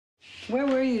Where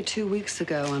were you 2 weeks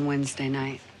ago on Wednesday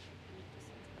night?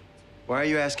 Why are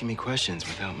you asking me questions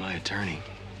without my attorney?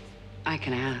 I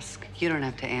can ask. You don't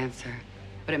have to answer.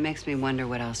 But it makes me wonder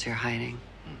what else you're hiding.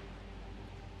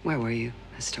 Where were you,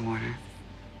 Mr. Warner?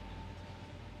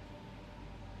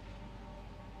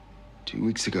 2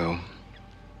 weeks ago,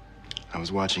 I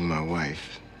was watching my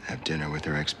wife have dinner with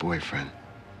her ex-boyfriend,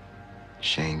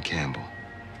 Shane Campbell.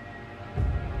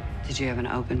 Did you have an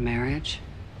open marriage?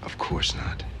 Of course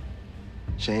not.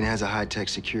 Shane has a high-tech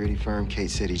security firm.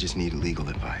 Kate said he just needed legal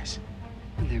advice.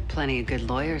 There are plenty of good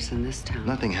lawyers in this town.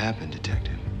 Nothing happened,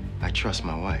 Detective. I trust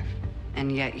my wife.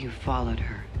 And yet you followed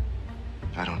her.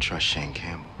 I don't trust Shane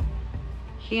Campbell.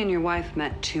 He and your wife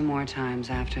met 2 more times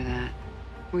after that.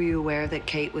 Were you aware that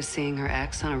Kate was seeing her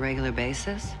ex on a regular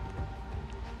basis?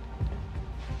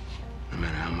 No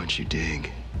matter how much you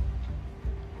dig,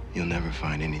 you'll never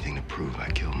find anything to prove I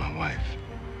killed my wife.